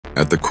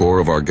At the core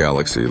of our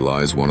galaxy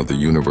lies one of the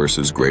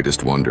universe's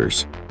greatest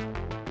wonders,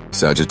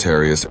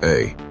 Sagittarius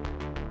A,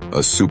 a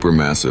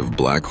supermassive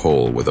black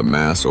hole with a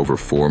mass over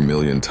 4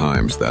 million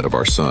times that of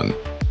our Sun.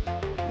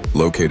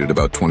 Located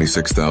about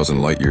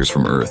 26,000 light-years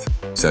from Earth,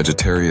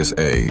 Sagittarius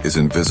A is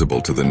invisible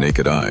to the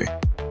naked eye,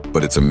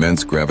 but its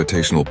immense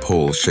gravitational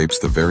pull shapes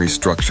the very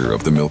structure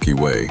of the Milky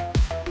Way.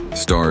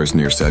 Stars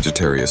near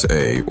Sagittarius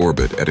A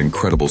orbit at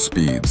incredible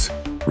speeds,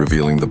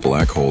 revealing the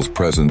black hole's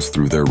presence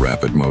through their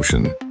rapid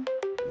motion.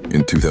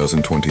 In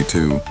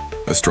 2022,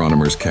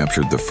 astronomers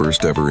captured the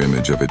first-ever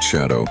image of its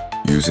shadow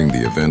using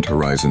the Event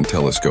Horizon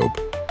Telescope,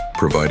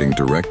 providing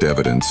direct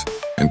evidence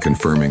and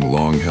confirming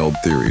long-held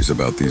theories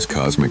about these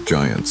cosmic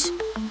giants.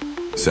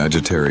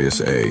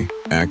 Sagittarius A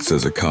acts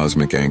as a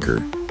cosmic anchor,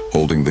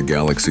 holding the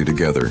galaxy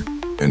together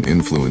and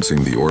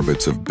influencing the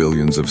orbits of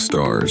billions of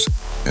stars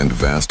and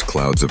vast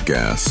clouds of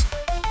gas.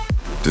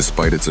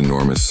 Despite its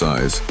enormous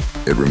size,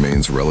 it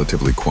remains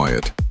relatively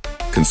quiet,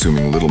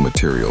 consuming little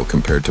material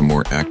compared to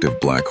more active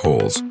black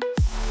holes.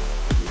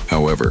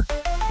 However,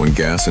 when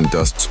gas and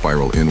dust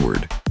spiral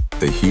inward,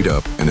 they heat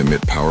up and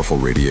emit powerful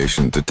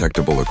radiation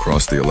detectable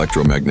across the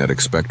electromagnetic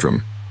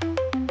spectrum.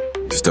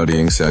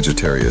 Studying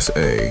Sagittarius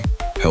A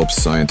helps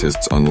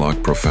scientists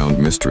unlock profound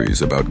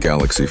mysteries about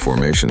galaxy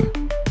formation,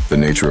 the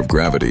nature of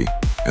gravity,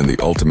 and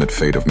the ultimate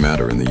fate of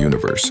matter in the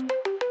universe.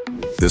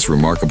 This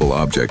remarkable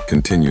object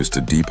continues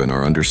to deepen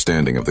our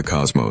understanding of the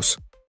cosmos.